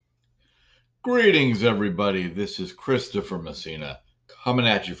Greetings, everybody. This is Christopher Messina coming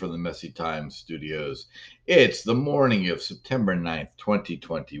at you from the Messy Times studios. It's the morning of September 9th,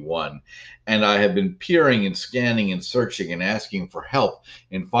 2021, and I have been peering and scanning and searching and asking for help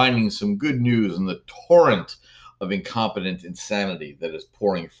in finding some good news in the torrent of incompetent insanity that is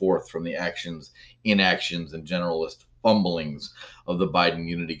pouring forth from the actions, inactions, and generalist fumblings of the Biden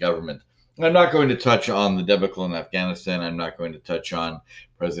unity government. I'm not going to touch on the debacle in Afghanistan. I'm not going to touch on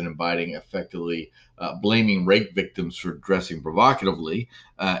President Biden effectively blaming rape victims for dressing provocatively,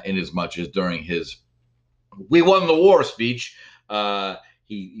 in as much as during his "We won the war" speech,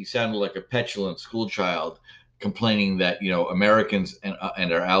 he sounded like a petulant schoolchild complaining that Americans and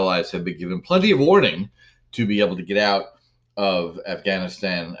our allies have been given plenty of warning to be able to get out of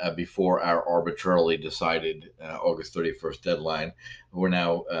Afghanistan before our arbitrarily decided August 31st deadline. We're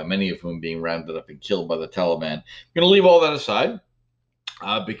now, many of whom being rounded up and killed by the Taliban. I'm going to leave all that aside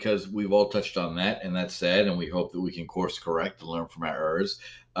because we've all touched on that, and that's sad, and we hope that we can course correct and learn from our errors.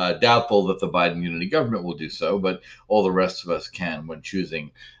 Doubtful that the Biden unity government will do so, but all the rest of us can when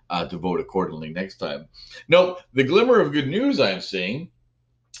choosing to vote accordingly next time. No, the glimmer of good news I'm seeing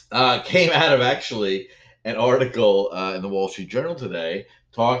came out of actually an article in the Wall Street Journal today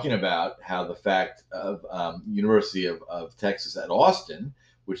talking about how the fact of University of Texas at Austin,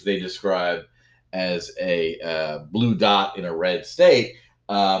 which they describe as a blue dot in a red state,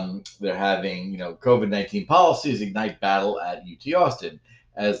 they're having COVID-19 policies ignite battle at UT Austin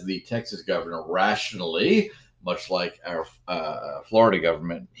as the Texas governor rationally, much like our Florida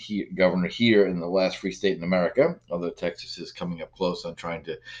governor here in the last free state in America, although Texas is coming up close on trying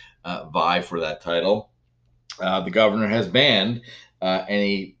to vie for that title. The governor has banned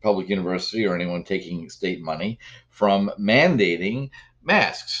any public university or anyone taking state money from mandating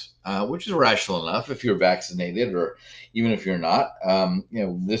masks, which is rational enough if you're vaccinated or even if you're not.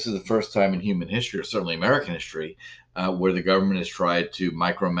 This is the first time in human history, or certainly American history, where the government has tried to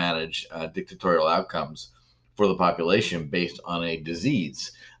micromanage dictatorial outcomes for the population based on a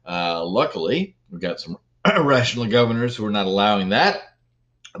disease. Luckily, we've got some rational governors who are not allowing that.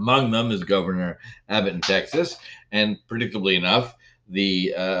 Among them is Governor Abbott in Texas, and predictably enough,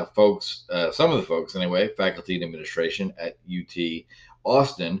 the some of the folks anyway, faculty and administration at UT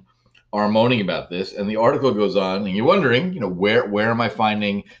Austin, are moaning about this. And the article goes on, and you're wondering, where am I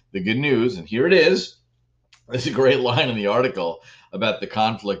finding the good news? And here it is. There's a great line in the article about the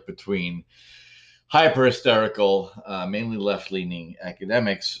conflict between hyper hysterical, mainly left leaning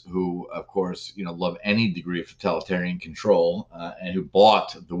academics who, of course, love any degree of totalitarian control and who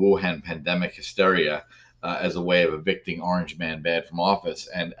bought the Wuhan pandemic hysteria as a way of evicting Orange Man bad from office.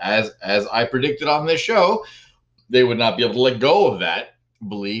 And as I predicted on this show, they would not be able to let go of that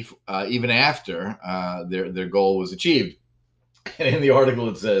belief even after their goal was achieved. And in the article,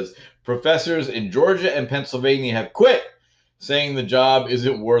 it says professors in Georgia and Pennsylvania have quit, saying the job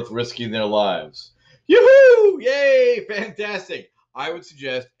isn't worth risking their lives. Yoo-hoo! Yay! Fantastic. I would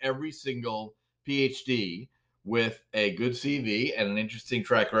suggest every single PhD with a good CV and an interesting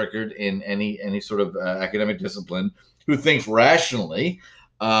track record in any sort of academic discipline who thinks rationally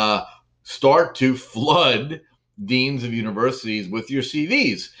uh, start to flood deans of universities with your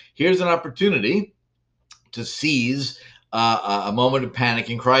CVs. Here's an opportunity to seize a moment of panic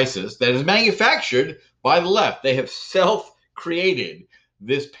and crisis that is manufactured by the left. They have self created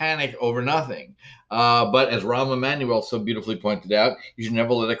this panic over nothing. But as Rahm Emanuel so beautifully pointed out, you should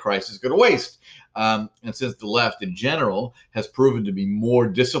never let a crisis go to waste. And since the left in general has proven to be more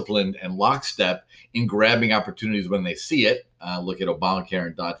disciplined and lockstep in grabbing opportunities when they see it, look at Obamacare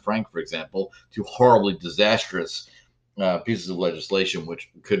and Dodd-Frank, for example, two horribly disastrous pieces of legislation which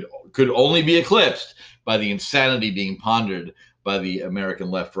could only be eclipsed by the insanity being pondered by the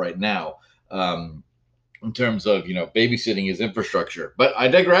American left right now. In terms of babysitting his infrastructure. But I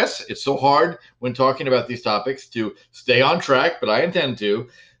digress. It's so hard when talking about these topics to stay on track, but I intend to.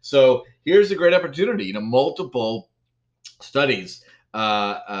 So here's a great opportunity. Multiple studies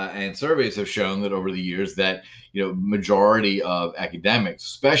and surveys have shown that over the years that majority of academics,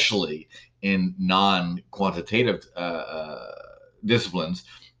 especially in non-quantitative disciplines,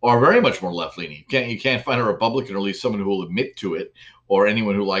 are very much more left-leaning. You can't find a Republican, or at least someone who will admit to it, or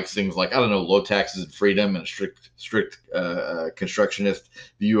anyone who likes things like, I don't know, low taxes and freedom and a strict constructionist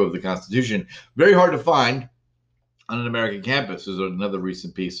view of the Constitution. Very hard to find on an American campus. There's another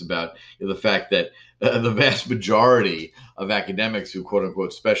recent piece about the fact that the vast majority of academics who, quote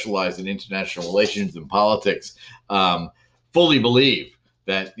unquote, specialize in international relations and politics fully believe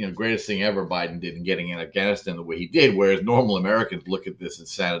that greatest thing ever Biden did in getting in Afghanistan the way he did, whereas normal Americans look at this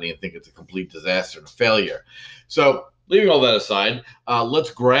insanity and think it's a complete disaster and a failure. So leaving all that aside,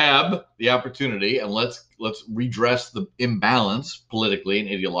 let's grab the opportunity and let's redress the imbalance politically and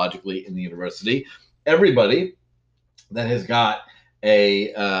ideologically in the university. Everybody that has got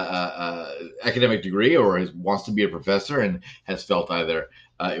a academic degree or wants to be a professor and has felt either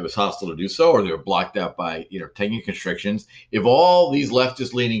it was hostile to do so or they were blocked out by tenure constrictions. If all these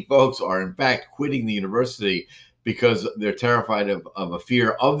leftist leaning folks are in fact quitting the university because they're terrified of a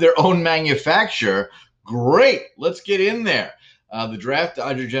fear of their own manufacture, great, let's get in there. The draft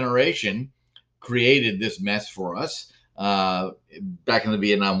dodger generation created this mess for us. Back in the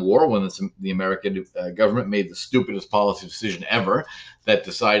Vietnam War, when the American government made the stupidest policy decision ever, that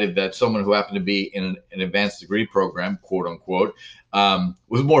decided that someone who happened to be in an advanced degree program, quote unquote,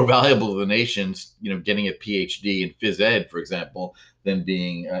 was more valuable to the nation's, getting a PhD in phys ed, for example, than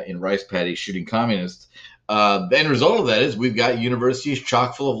being in rice paddies shooting communists. The end result of that is we've got universities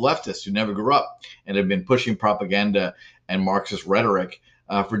chock full of leftists who never grew up and have been pushing propaganda and Marxist rhetoric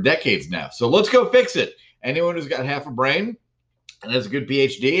for decades now. So let's go fix it. Anyone who's got half a brain and has a good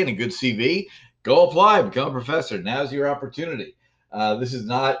PhD and a good CV, go apply, become a professor. Now's your opportunity. This is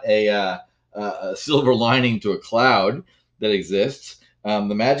not a silver lining to a cloud that exists.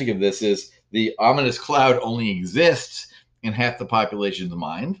 The magic of this is the ominous cloud only exists in half the population's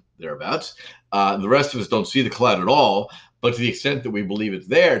mind, thereabouts. The rest of us don't see the cloud at all, but to the extent that we believe it's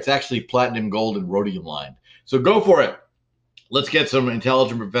there, it's actually platinum, gold, and rhodium lined. So go for it. Let's get some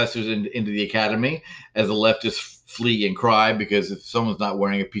intelligent professors into the academy as the leftists flee and cry, because if someone's not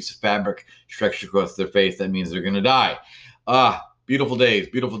wearing a piece of fabric stretched across their face, that means they're going to die. Beautiful days,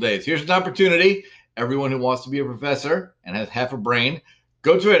 beautiful days. Here's an opportunity. Everyone who wants to be a professor and has half a brain,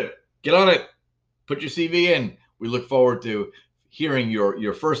 go to it. Get on it. Put your CV in. We look forward to hearing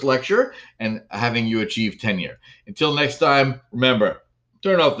your first lecture and having you achieve tenure. Until next time, remember,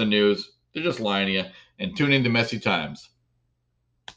 turn off the news. They're just lying to you. And tune into Messy Times.